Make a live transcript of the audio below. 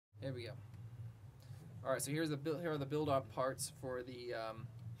There we go. All right, so here are the build-up parts for the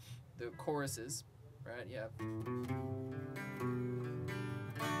choruses, right? You have 2,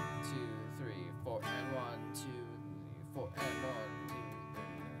 3, 4, and 1, 2, 3, 4, and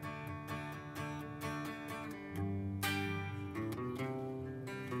 1, 2,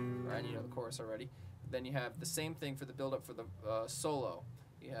 3. Right, you know the chorus already. Then you have the same thing for the build-up for the solo.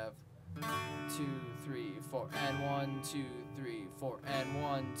 You have 2, 3, 4, and 1, 2, 3, 4, and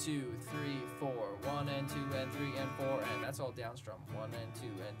 1, 2, 3, 4, 1 and 2 and 3 and 4, and that's all down strum. 1 and 2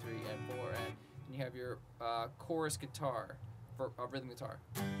 and 3 and 4, and you have your chorus guitar for rhythm guitar.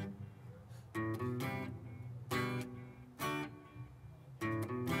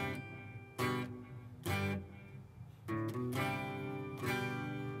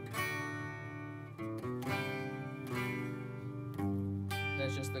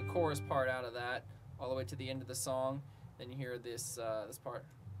 That's just the chorus part out of that, all the way to the end of the song. Then you hear this this part.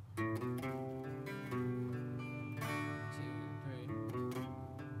 2, 3.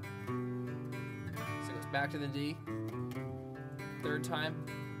 So it goes back to the D. Third time.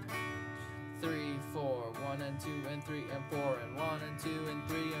 3, 4, 1 and 2 and 3 and 4 and 1 and 2 and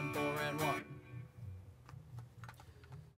 3 and 4 and 1.